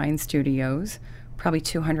 3 design studios, probably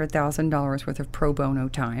 $200,000 worth of pro bono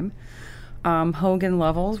time. Hogan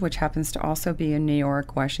Lovells, which happens to also be in New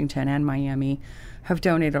York, Washington, and Miami, have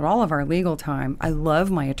donated all of our legal time. I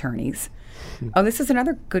love my attorneys. Oh, this is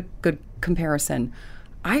another good comparison.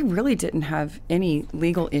 I really didn't have any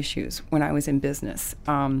legal issues when I was in business.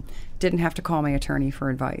 Didn't have to call my attorney for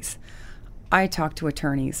advice. I talk to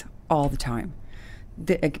attorneys all the time.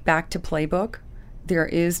 back to playbook, there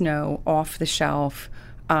is no off-the-shelf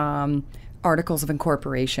articles of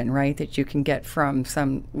incorporation, right, that you can get from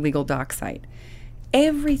some legal doc site.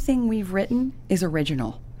 Everything we've written is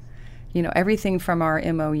original. Everything from our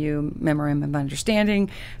MOU, Memorandum of Understanding,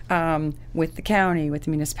 with the county, with the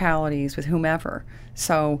municipalities, with whomever.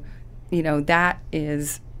 So, that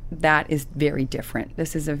is very different.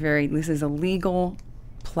 This is a legal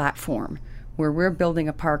platform where we're building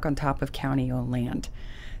a park on top of county-owned land.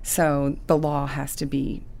 So the law has to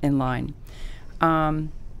be in line. I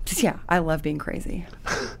love being crazy.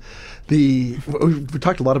 We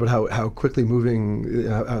talked a lot about how quickly moving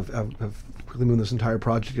this entire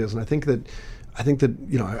project is, and I think that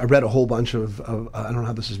I read a whole bunch of I don't know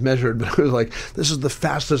how this is measured, but it was like, this is the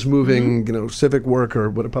fastest moving civic work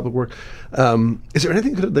or public work. Is there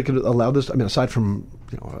anything that could allow this? I mean, aside from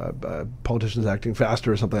politicians acting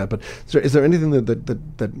faster or something like that, but is there anything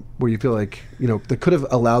that where you feel like that could have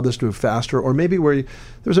allowed this to move faster, or maybe where there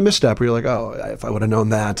was a misstep where you're like, oh, if I would have known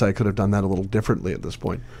that, I could have done that a little differently at this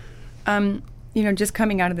point? Just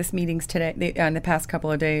coming out of this meetings today, in the past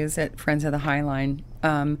couple of days at Friends of the High Line,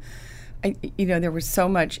 there was so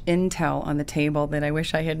much intel on the table that I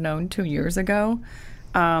wish I had known 2 years ago.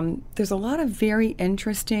 There's a lot of very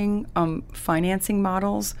interesting financing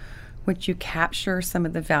models which you capture some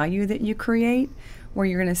of the value that you create, where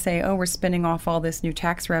you're going to say, oh, we're spinning off all this new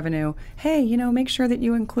tax revenue. Hey, make sure that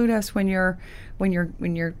you include us when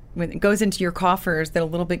it goes into your coffers, that a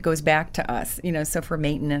little bit goes back to us, so for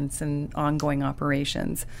maintenance and ongoing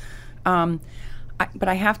operations. But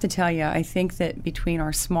I have to tell you, I think that between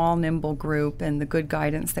our small, nimble group and the good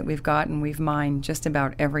guidance that we've gotten, we've mined just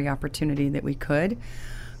about every opportunity that we could.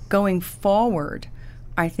 Going forward,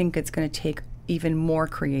 I think it's going to take even more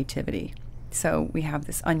creativity. So we have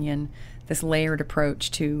this layered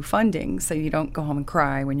approach to funding, so you don't go home and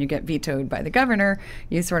cry when you get vetoed by the governor.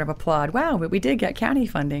 You sort of applaud, wow, but we did get county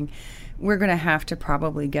funding. We're going to have to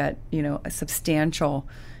probably get, a substantial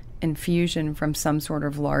infusion from some sort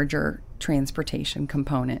of larger transportation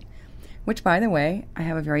component, which, by the way, I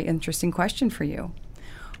have a very interesting question for you.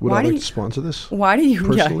 Would I like to sponsor this? Why do you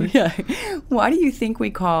personally? Why do you think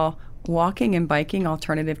we call walking and biking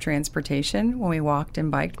alternative transportation when we walked and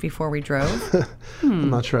biked before we drove? I'm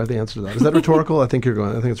not sure I have the answer to that. Is that rhetorical? I think it's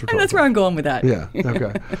rhetorical. That's where I'm going with that. Yeah.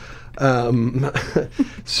 Okay.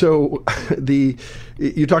 So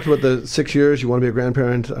you talked about the 6 years. You want to be a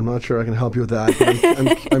grandparent. I'm not sure I can help you with that.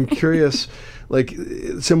 But I'm curious. Like,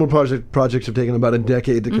 similar projects have taken about a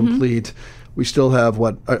decade to complete. We still have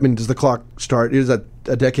does the clock start? Is that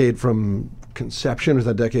a decade from conception, or is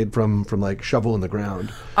that a decade from like shovel in the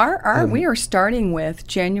ground? We are starting with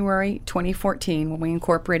January 2014 when we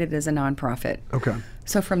incorporated as a nonprofit. Okay.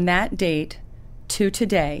 So from that date to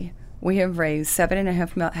today, we have raised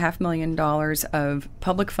 $7.5 million of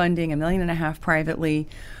public funding, $1.5 million privately.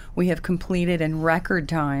 We have completed in record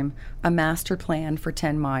time a master plan for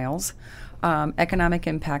 10 miles. Economic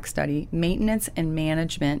impact study, maintenance and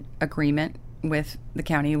management agreement with the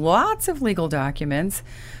county, lots of legal documents,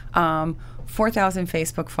 4,000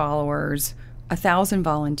 Facebook followers, 1,000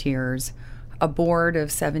 volunteers, a board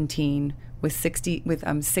of 17 with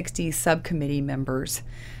 60 subcommittee members.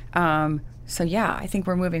 So yeah, I think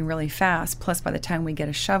we're moving really fast. Plus, by the time we get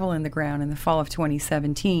a shovel in the ground in the fall of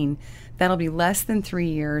 2017, that'll be less than 3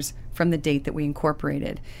 years from the date that we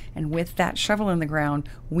incorporated. And with that shovel in the ground,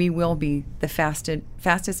 we will be the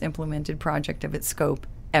fastest implemented project of its scope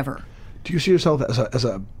ever. Do you see yourself as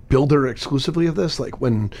a builder exclusively of this? Like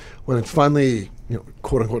when it's finally,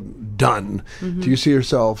 quote unquote, done, do you see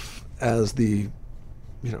yourself as the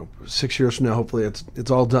 6 years from now, hopefully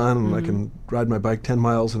it's all done and I can ride my bike 10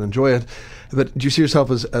 miles and enjoy it. But do you see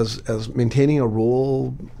yourself as maintaining a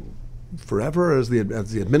role forever as the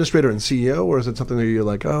administrator and CEO, or is it something that you're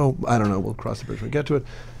like, oh, I don't know, we'll cross the bridge when we get to it?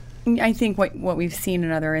 I think what we've seen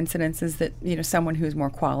in other incidents is that someone who's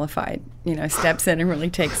more qualified steps in and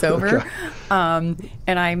really takes over. Okay.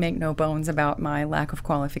 And I make no bones about my lack of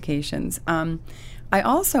qualifications. I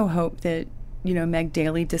also hope that Meg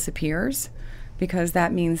Daly disappears, because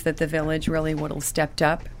that means that the village really would have stepped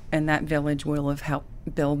up and that village will have helped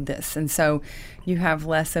build this. And so you have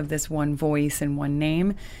less of this one voice and one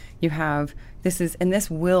name. You have this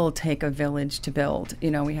will take a village to build.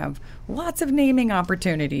 We have lots of naming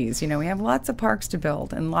opportunities. We have lots of parks to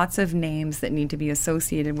build and lots of names that need to be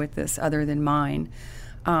associated with this other than mine.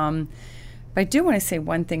 But I do want to say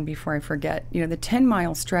one thing before I forget. The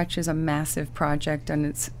 10-mile stretch is a massive project, and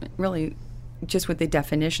it's really just with the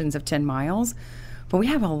definitions of 10 miles. But we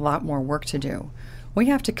have a lot more work to do. We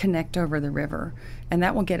have to connect over the river, and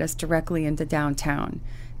that will get us directly into downtown.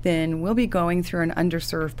 then we'll be going through an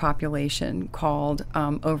underserved population called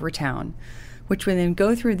Overtown, which when then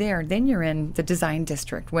go through there, then you're in the design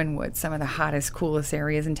district, Wynwood, some of the hottest, coolest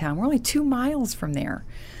areas in town. We're only 2 miles from there.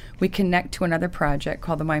 We connect to another project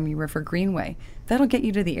called the Miami River Greenway. That'll get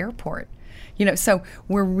you to the airport. So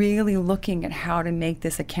we're really looking at how to make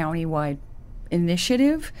this a countywide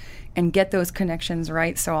initiative and get those connections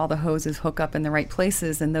right so all the hoses hook up in the right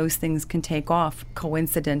places and those things can take off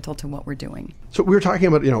coincidental to what we're doing. So we were talking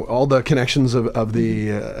about all the connections of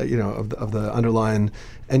the of the underline,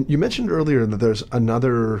 and you mentioned earlier that there's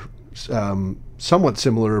another somewhat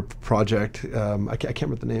similar project. I can't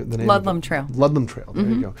remember the name. Ludlam Trail. Ludlam Trail. There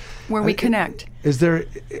you go. Where we connect. Is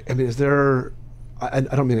there? I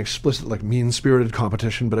don't mean explicit, like mean-spirited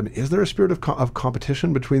competition, but is there a spirit of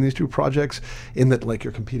competition between these two projects in that, like,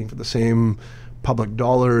 you're competing for the same public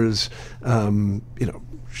dollars,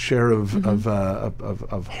 share of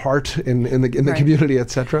heart in the community,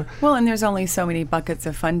 et cetera? Well, and there's only so many buckets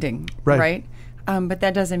of funding, right? But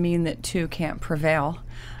that doesn't mean that two can't prevail.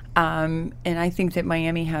 And I think that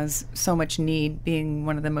Miami has so much need, being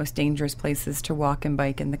one of the most dangerous places to walk and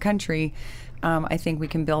bike in the country. I think we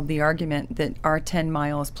can build the argument that our 10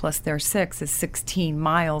 miles plus their 6 is 16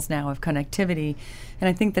 miles now of connectivity. And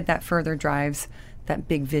I think that further drives that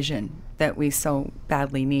big vision that we so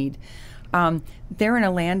badly need. They're in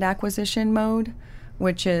a land acquisition mode,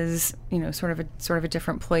 which is, sort of a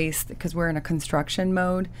different place because we're in a construction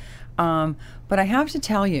mode. But I have to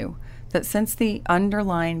tell you that since the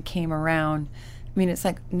underline came around, it's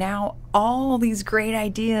like now all these great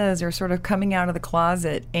ideas are sort of coming out of the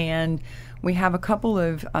closet, and we have a couple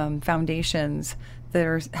of foundations that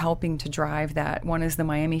are helping to drive that. One is the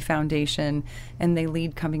Miami Foundation, and they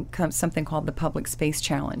lead something called the Public Space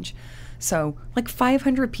Challenge. So like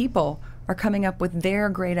 500 people are coming up with their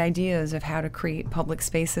great ideas of how to create public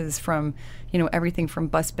spaces from, everything from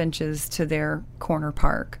bus benches to their corner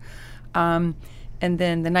park. And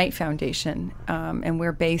then the Knight Foundation, and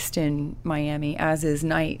we're based in Miami, as is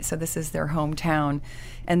Knight, so this is their hometown,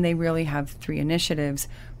 and they really have 3 initiatives.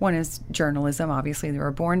 One is journalism, obviously they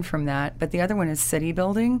were born from that, but the other one is city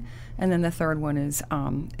building, and then the third one is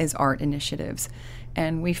art initiatives.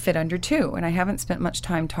 And we fit under 2, and I haven't spent much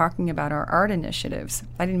time talking about our art initiatives.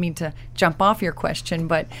 I didn't mean to jump off your question,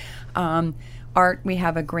 but art, we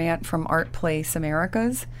have a grant from Art Place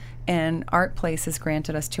Americas, and Art Place has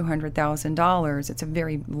granted us $200,000. It's a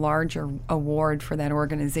very large award for that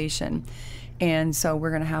organization. And so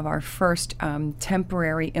we're going to have our first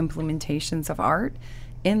temporary implementations of art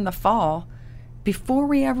in the fall before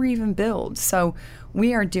we ever even build. So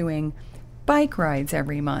we are doing bike rides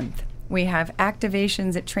every month. We have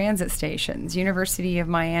activations at transit stations. University of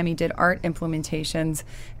Miami did art implementations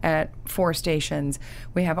at 4 stations.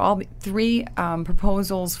 We have all 3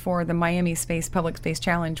 proposals for the Miami Public Space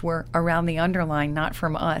Challenge were around the underline, not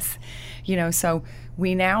from us. So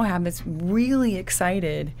we now have this really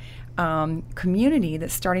excited community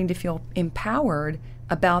that's starting to feel empowered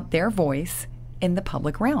about their voice in the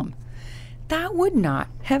public realm. That would not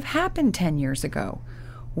have happened 10 years ago.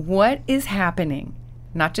 What is happening,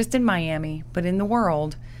 not just in Miami, but in the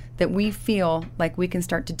world, that we feel like we can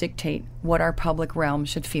start to dictate what our public realm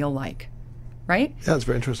should feel like, right? Yeah, it's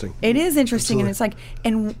very interesting. It is interesting, Absolutely. And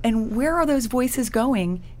it's like, and where are those voices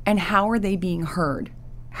going, and how are they being heard?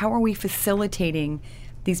 How are we facilitating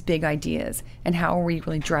these big ideas, and how are we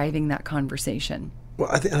really driving that conversation? Well,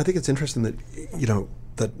 I think it's interesting that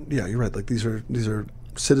you're right. Like these are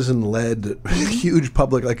citizen-led, huge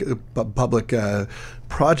public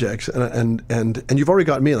projects, and you've already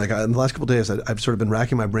got me. Like in the last couple of days, I've sort of been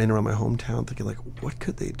racking my brain around my hometown, thinking like, what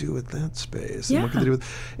could they do with that space? And what could they do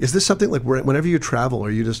with? Is this something like whenever you travel,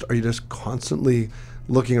 are you just constantly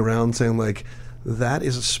looking around, saying like, that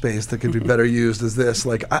is a space that could be better used as this?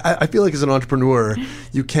 Like I feel like as an entrepreneur,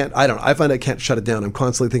 you can't. I find I can't shut it down. I'm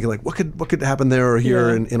constantly thinking like, what could happen there or here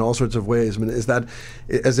in all sorts of ways. I mean,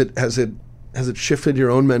 has it shifted your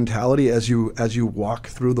own mentality as you walk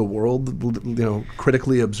through the world,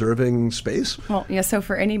 critically observing space? Well, yeah, so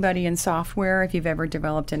for anybody in software, if you've ever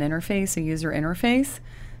developed an interface, a user interface,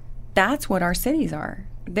 that's what our cities are.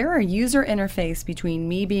 They're a user interface between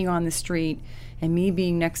me being on the street and me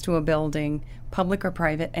being next to a building, public or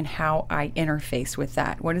private, and how I interface with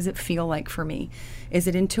that. What does it feel like for me? Is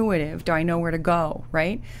it intuitive? Do I know where to go,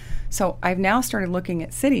 right? So I've now started looking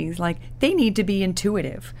at cities like they need to be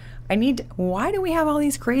intuitive. Why do we have all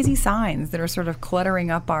these crazy signs that are sort of cluttering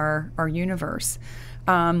up our universe?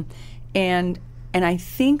 And I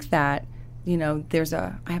think that,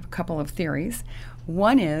 I have a couple of theories.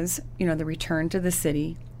 One is, the return to the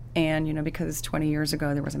city And, because 20 years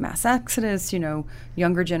ago there was a mass exodus,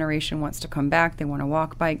 younger generation wants to come back. They want to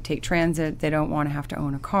walk, bike, take transit. They don't want to have to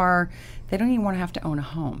own a car. They don't even want to have to own a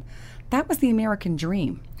home. That was the American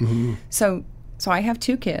dream. Mm-hmm. So I have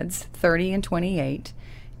 2 kids, 30 and 28,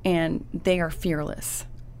 and they are fearless.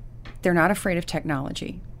 They're not afraid of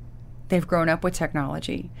technology. They've grown up with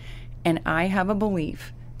technology. And I have a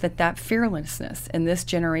belief that fearlessness in this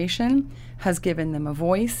generation has given them a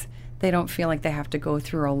voice. They don't feel like they have to go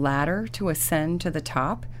through a ladder to ascend to the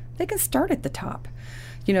top. They can start at the top.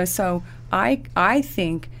 So I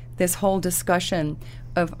think this whole discussion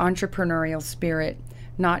of entrepreneurial spirit,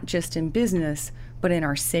 not just in business, but in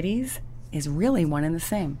our cities, is really one and the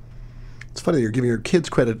same. It's funny that you're giving your kids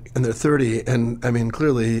credit and they're 30, and I mean,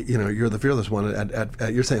 clearly, you're the fearless one.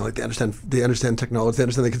 You're saying like they understand technology, they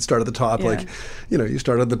understand they can start at the top. Yeah. Like, you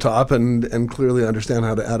start at the top and clearly understand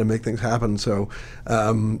how to make things happen. So,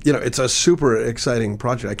 it's a super exciting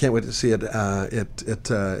project. I can't wait to see it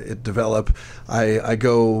develop. I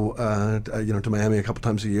go to Miami a couple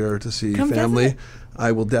times a year to see family. Visit.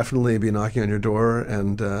 I will definitely be knocking on your door,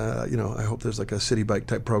 and I hope there's like a city bike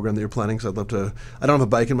type program that you're planning. Because I'd love to. I don't have a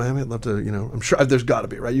bike in Miami. I'd love to. I'm sure there's got to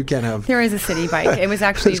be, right? You can't have. There is a city bike. It was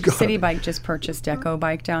actually City Bike just purchased Deco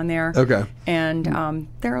Bike down there. Okay. And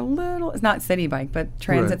they're a little. It's not City Bike, but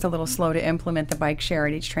Transit's a little slow to implement the bike share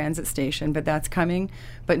at each transit station, but that's coming.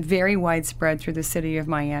 But very widespread through the city of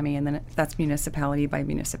Miami, and then that's municipality by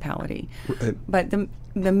municipality. Right. But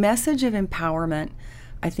the message of empowerment,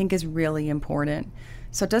 I think, is really important.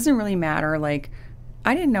 So it doesn't really matter, like,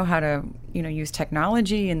 I didn't know how to, use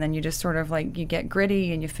technology, and then you just sort of like, you get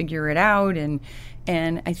gritty and you figure it out. And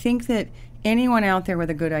I think that anyone out there with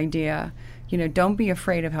a good idea, don't be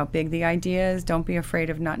afraid of how big the idea is. Don't be afraid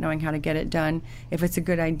of not knowing how to get it done. If it's a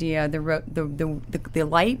good idea, the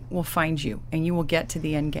light will find you, and you will get to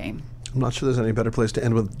the end game. I'm not sure there's any better place to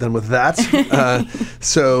end than with that.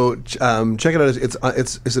 So check it out.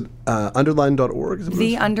 Is it underline.org?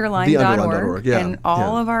 TheUnderline.org. Yeah. And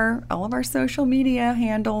all of our social media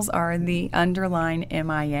handles are the underline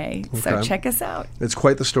MIA. Okay. So check us out. It's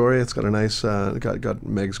quite the story. It's got a nice got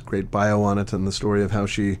Meg's great bio on it, and the story of how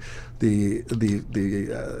she the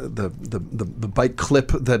bike clip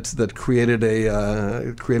that created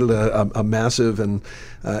a massive and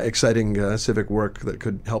exciting civic work that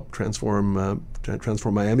could help transform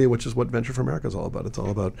Miami, which is what Venture for America is all about. It's all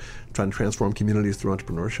about trying to transform communities through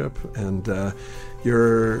entrepreneurship. And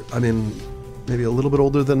you're, maybe a little bit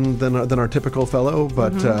older than our typical fellow,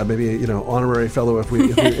 but maybe honorary fellow if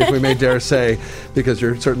we may dare say, because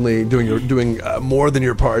you're certainly doing more than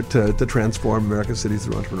your part to transform American cities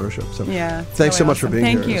through entrepreneurship. So yeah, thanks so much for being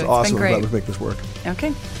here. Thank you. It's awesome. Been great. I'm glad we make this work.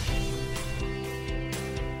 Okay.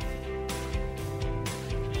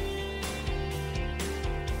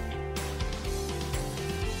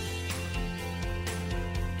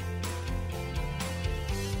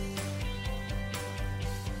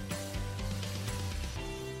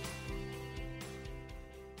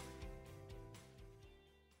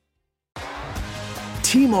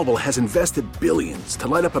 T-Mobile has invested billions to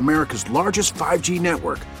light up America's largest 5G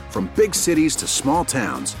network, from big cities to small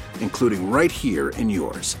towns, including right here in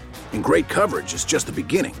yours. And great coverage is just the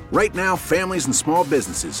beginning. Right now, families and small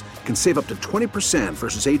businesses can save up to 20%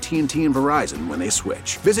 versus AT&T and Verizon when they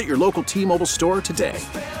switch. Visit your local T-Mobile store today.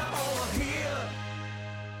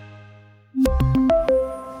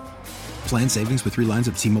 Plan savings with 3 lines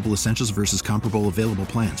of T-Mobile Essentials versus comparable available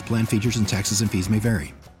plans. Plan features and taxes and fees may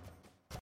vary.